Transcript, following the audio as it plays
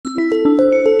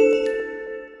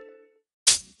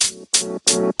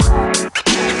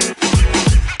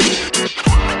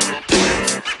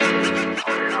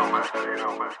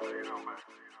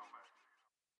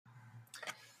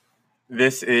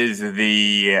This is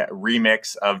the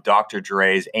remix of Dr.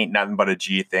 Dre's Ain't Nothing But a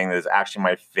G Thing. That is actually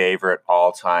my favorite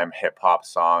all-time hip-hop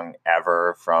song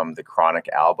ever from the Chronic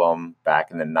album back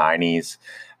in the 90s.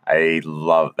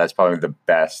 That's probably the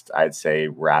best, I'd say,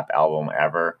 rap album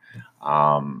ever.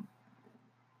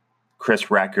 Chris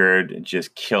Record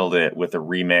just killed it with a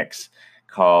remix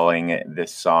calling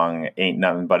this song Ain't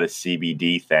Nothing But a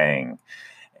CBD Thing.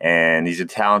 And he's a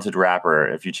talented rapper.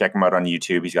 If you check him out on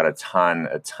YouTube, he's got a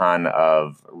ton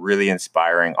of really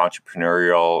inspiring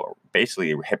entrepreneurial,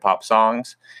 basically hip hop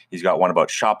songs. He's got one about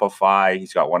Shopify.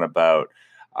 He's got one about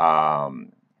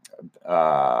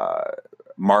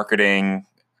marketing,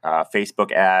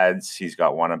 Facebook ads. He's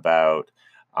got one about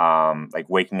like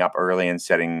waking up early and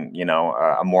setting,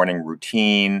 a morning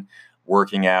routine,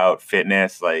 working out,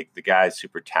 fitness. Like, the guy's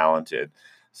super talented.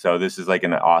 So this is like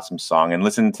an awesome song, and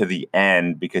listen to the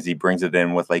end because he brings it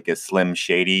in with like a Slim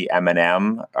Shady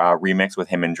Eminem remix with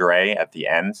him and Dre at the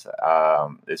end.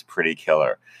 Is pretty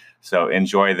killer. So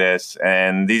enjoy this.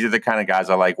 And these are the kind of guys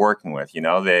I like working with.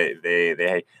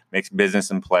 They mix business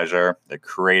and pleasure. They're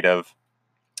creative,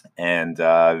 and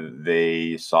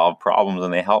they solve problems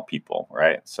and they help people.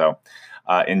 Right. So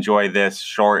enjoy this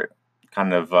short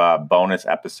kind of bonus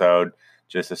episode.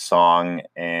 Just a song,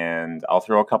 and I'll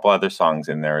throw a couple other songs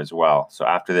in there as well. So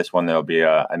after this one, there'll be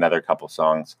another couple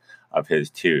songs of his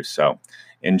too. So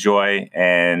enjoy.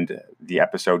 And the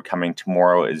episode coming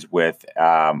tomorrow is with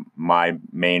my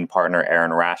main partner,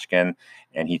 Aaron Rashkin,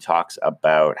 and he talks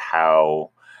about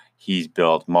how he's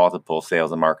built multiple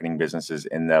sales and marketing businesses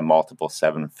in the multiple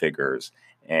seven figures,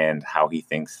 and how he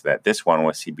thinks that this one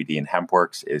with CBD and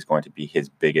HempWorks is going to be his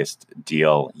biggest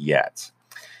deal yet.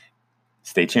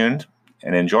 Stay tuned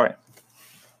and enjoy.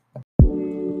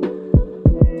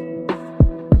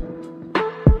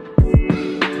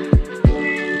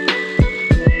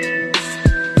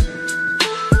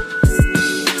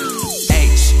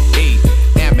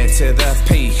 To the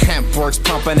P, HempWorks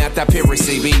pumping at that pure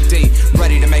CBD,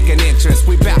 ready to make an entrance.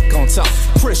 We back on top.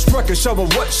 Chris Record, show them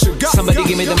what you got. Somebody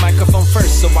give me the microphone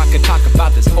first so I could talk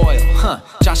about this oil.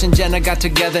 Josh and Jenna got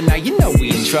together, now you know we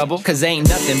in trouble. Cause ain't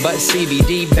nothing but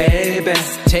CBD, baby.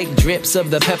 Take drips of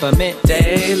the peppermint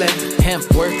daily.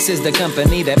 HempWorks is the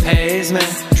company that pays me.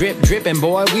 Drip, dripping,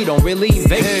 boy, we don't really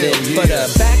vape this. But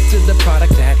back to the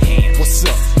product at hand. What's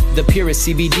up? The purest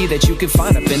CBD that you can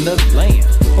find up in the land.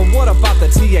 But what about the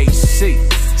THC?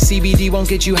 CBD won't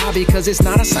get you high because it's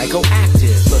not a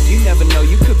psychoactive. Look, you never know,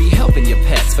 you could be helping your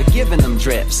pets by giving them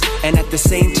drips, and at the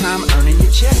same time earning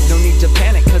your check. No need to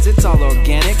panic cause it's all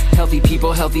organic. Healthy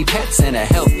people, healthy pets, and a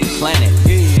healthy planet.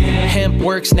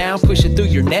 HempWorks now, push it through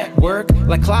your network.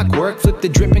 Like clockwork, flip the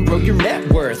drip and grow your net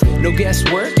worth. No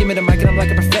guesswork, give me the mic and I'm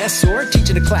like a professor.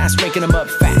 Teaching a class, ranking them up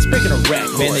fast, breaking a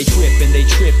record. Man, they trippin', they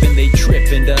trippin', they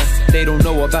trippin', they don't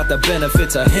know about the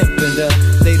benefits of hemp, and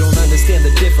they don't understand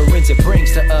the difference it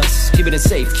brings to us. Keeping it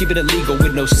safe, keeping it legal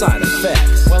with no side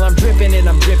effects. Well, I'm dripping and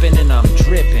I'm dripping and I'm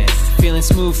dripping. Feeling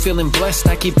smooth, feeling blessed,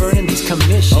 I keep earning these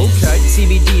commissions. Okay.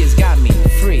 CBD has got me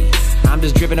free. I'm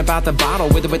just dripping about the bottle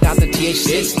with or without the THC.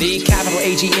 It's the capital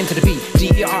AG into the B,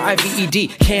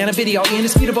 DERIVED. Cannabiddy, all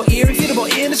indisputable, irrefutable,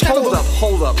 indescribable.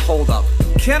 Hold up.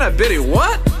 Cannabiddy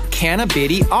what?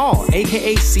 Cannabiddy all,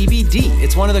 aka CBD.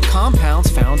 It's one of the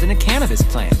compounds found in a cannabis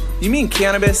plant. You mean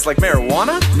cannabis like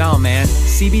marijuana? No, man.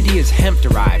 CBD is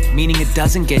hemp-derived, meaning it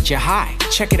doesn't get you high.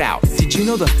 Check it out. Did you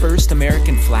know the first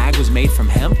American flag was made from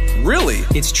hemp? Really?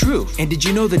 It's true. And did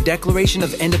you know the Declaration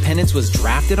of Independence was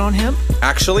drafted on hemp?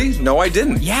 Actually, no, I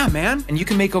didn't. Yeah, man. And you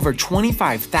can make over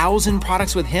 25,000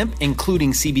 products with hemp,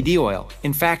 including CBD oil.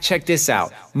 In fact, check this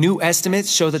out. New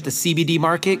estimates show that the CBD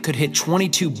market could hit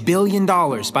 $22 billion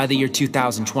by the year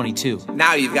 2022.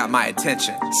 Now you've got my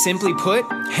attention. Simply put,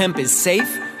 hemp is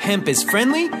safe, hemp is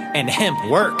friendly, and hemp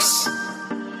works.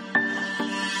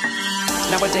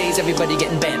 Nowadays, everybody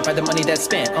getting banned by the money that's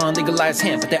spent on legalized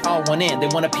hemp, but they all want in. They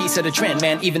want a piece of the trend,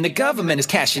 man. Even the government is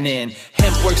cashing in.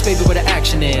 HempWorks, baby, where the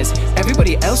action is.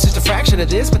 Everybody else just a fraction of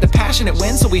this, but the passionate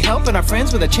wins, so we helping our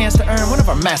friends with a chance to earn one of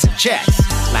our massive checks.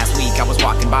 Last week, I was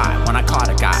walking by when I caught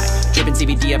a guy dripping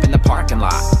CBD up in the parking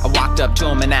lot. I walked up to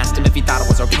him and asked him if he thought it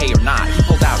was okay or not. He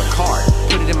pulled out a card,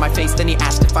 put it in my face, then he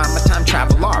asked if I'm a time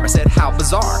traveler. I said, how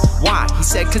bizarre. Why? He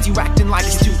said, cause you acting like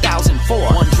it's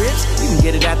 2004. One drips, you can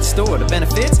get it at the store. The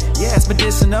benefits, yeah, it's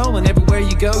medicinal, and everywhere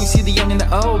you go, you see the young and the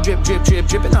old. Drip, drip, drip,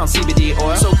 dripping on CBD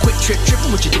oil. So quick trip,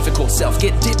 tripping with your difficult self.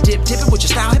 Get dip, dipping with your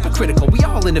style hypocritical. We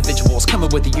all individuals coming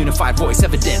with a unified voice,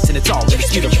 evidence, and it's all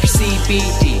indisputable.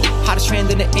 CBD, hottest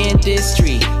trend in the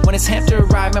industry. When it's hemp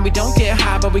derived, man, we don't get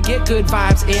high, but we get good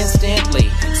vibes instantly.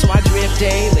 So I drip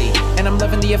daily, and I'm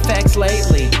loving the effects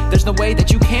lately. There's no way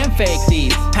that you can fake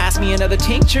these. Pass me another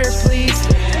tincture, please.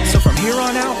 So from here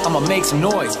on out, I'ma make some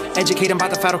noise, educate them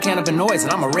about the phytocannabinoids,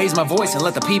 and I'ma raise my voice and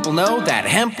let the people know that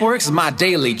HempWorks is my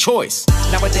daily choice.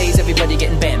 Nowadays, everybody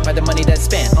getting banned by the money that's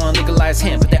spent on legalized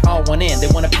hemp, but they all want in. They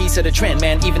want a piece of the trend,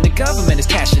 man. Even the government is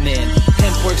cashing in.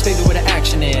 HempWorks, baby, where the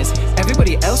action is.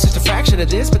 Everybody else just a fraction of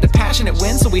this, but the passionate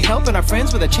wins, so we helping our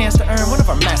friends with a chance to earn one of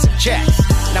our massive checks.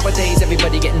 Nowadays,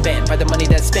 everybody getting banned by the money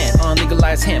that's spent on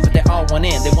legalized hemp, but they all want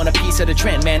in. They want a piece of the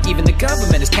trend, man. Even the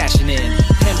government is cashing in.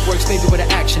 HempWorks, baby, where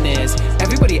the action is.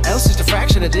 Everybody else just a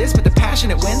fraction of this, but the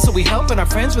passionate wins, so we helping our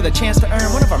friends with a chance to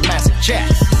earn one of our massive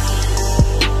checks.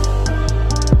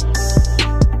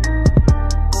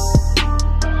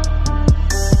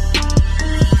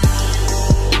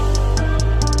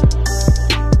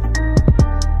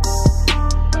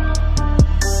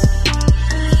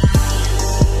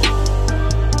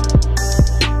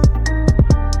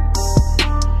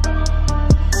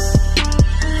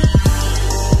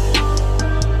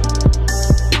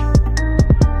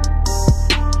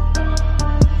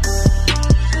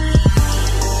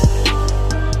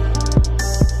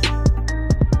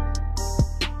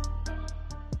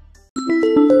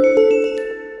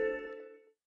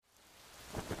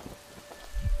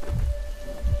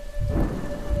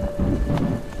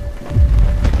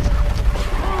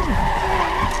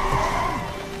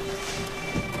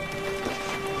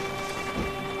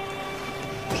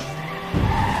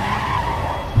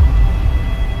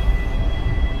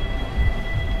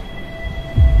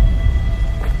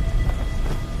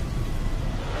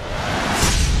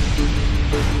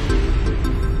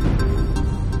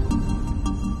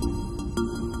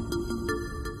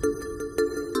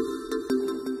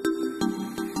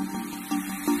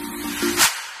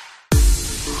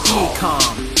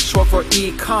 Short for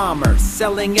e-commerce,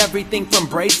 selling everything from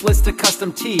bracelets to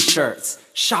custom t-shirts.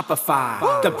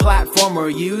 Shopify, the platform we're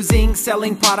using,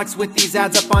 selling products with these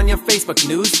ads up on your Facebook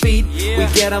newsfeed.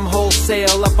 We get them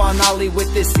wholesale up on Ollie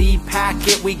with this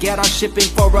e-packet. We get our shipping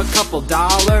for a couple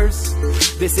dollars.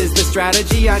 This is the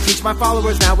strategy I teach my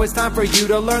followers. Now it's time for you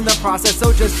to learn the process,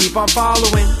 so just keep on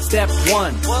following. Step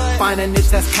 1, find a niche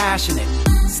that's passionate.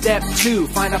 Step 2,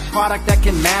 find a product that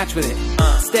can match with it.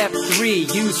 Step 3,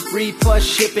 use free plus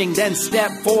shipping. Then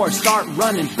step 4, start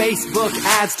running Facebook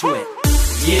ads to it.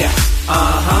 Yeah,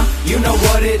 you know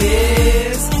what it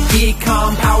is.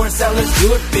 E-com power sellers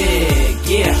do it big.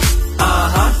 Yeah,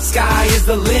 sky is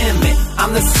the limit.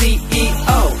 I'm the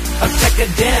CEO of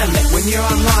Techademic. When you're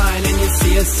online and you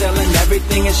see us selling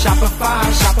everything in Shopify,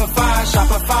 Shopify,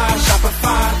 Shopify,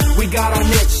 Shopify. We got our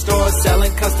niche store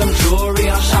selling custom jewelry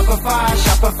on Shopify,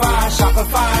 Shopify,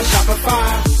 Shopify,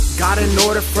 Shopify. Got an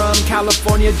order from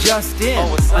California just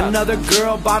in. Another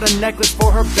girl bought a necklace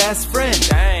for her best friend.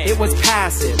 It was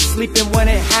passive, sleeping when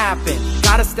it happened.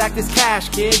 Gotta stack this cash,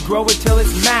 kid, grow it till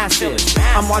it's massive.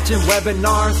 I'm watching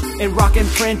webinars and rocking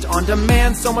print on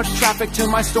demand. So much traffic to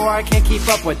my store, I can't keep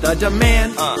up with the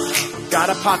demand. Got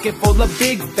a pocket full of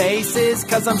big faces,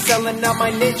 cause I'm selling out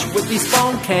my niche with these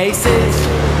phone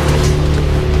cases.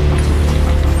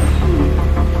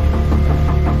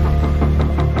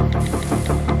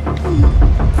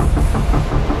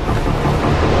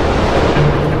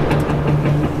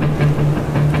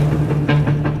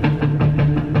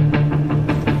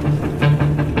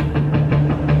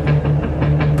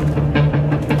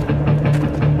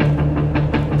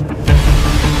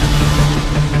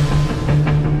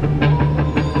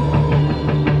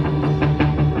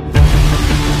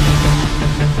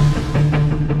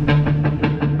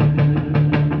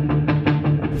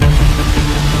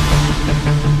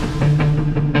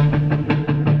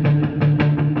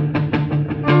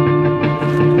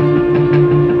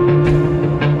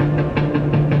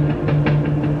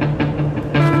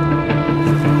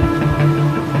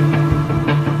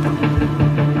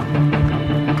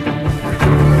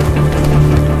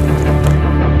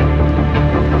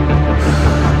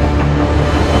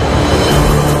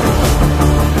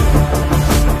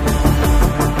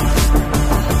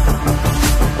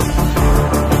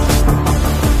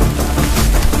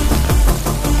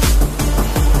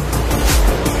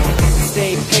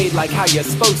 Like how you're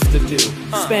supposed to do.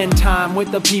 Spend time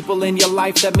with the people in your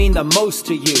life that mean the most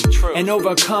to you. And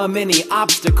overcome any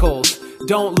obstacles.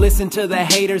 Don't listen to the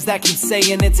haters that keep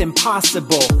saying it's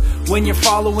impossible. When you're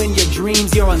following your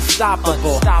dreams, you're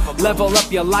unstoppable. Level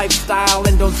up your lifestyle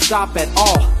and don't stop at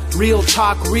all. Real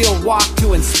talk, real walk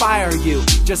to inspire you.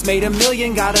 Just made $1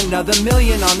 million, got another $1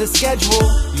 million on the schedule.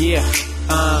 Yeah,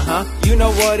 you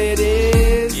know what it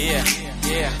is. Yeah.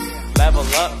 Level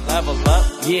up, level up.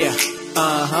 Yeah,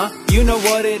 you know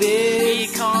what it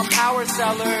is. E-com Power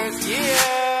Sellers,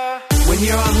 yeah. When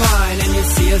you're online and you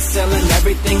see us selling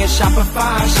everything in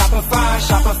Shopify, Shopify,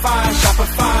 Shopify,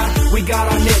 Shopify. We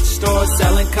got our niche store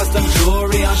selling custom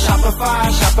jewelry on Shopify,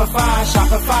 Shopify,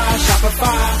 Shopify,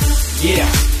 Shopify. Yeah,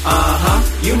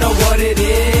 you know what it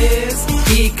is.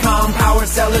 E-com Power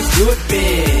Sellers, do it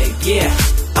big. Yeah,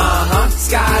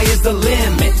 sky is the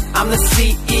limit. I'm the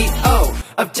CEO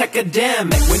of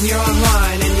Techademic. When you're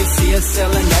online and you see us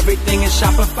selling everything in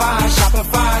Shopify,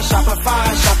 Shopify, Shopify,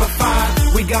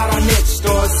 Shopify. We got our niche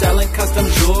store selling custom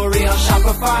jewelry on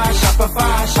Shopify,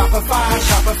 Shopify, Shopify,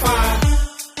 Shopify.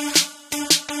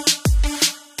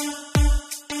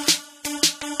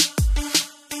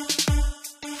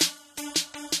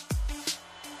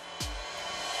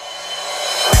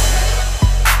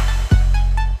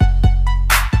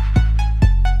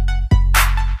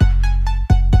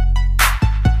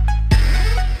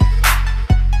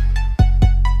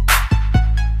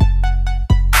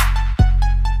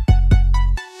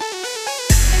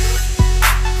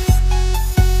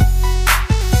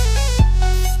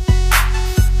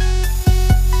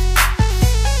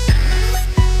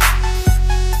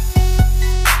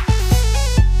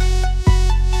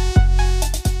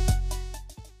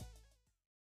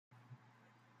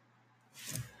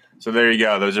 So there you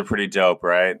go. Those are pretty dope,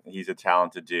 right? He's a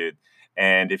talented dude.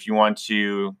 And if you want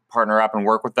to partner up and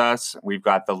work with us, we've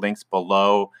got the links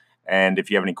below. And if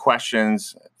you have any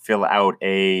questions, fill out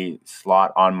a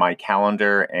slot on my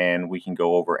calendar and we can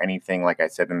go over anything, like I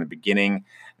said in the beginning,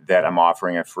 that I'm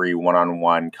offering a free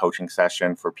one-on-one coaching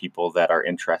session for people that are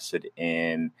interested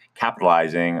in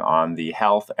capitalizing on the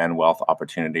health and wealth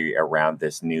opportunity around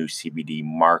this new CBD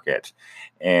market.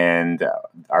 And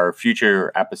our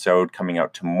future episode coming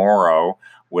out tomorrow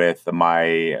with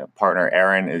my partner,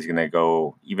 Aaron, is going to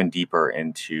go even deeper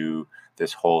into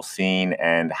this whole scene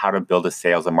and how to build a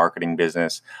sales and marketing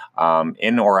business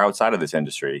in or outside of this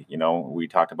industry. You know, we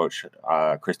talked about,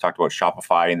 Chris talked about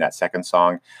Shopify in that second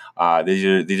song. These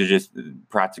are just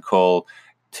practical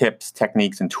tips,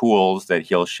 techniques, and tools that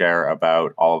he'll share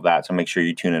about all of that. So make sure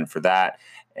you tune in for that.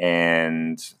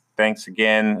 And thanks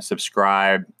again.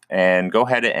 Subscribe and go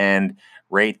ahead and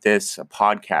rate this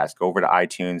podcast. Go over to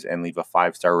iTunes and leave a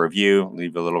 5-star review,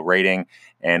 leave a little rating.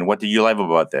 And what do you love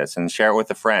about this? And share it with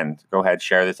a friend. Go ahead,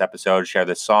 share this episode, share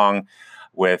this song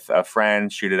with a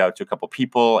friend, shoot it out to a couple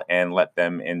people, and let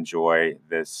them enjoy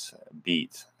this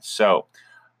beat. So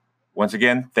once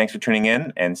again, thanks for tuning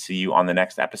in and see you on the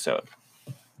next episode.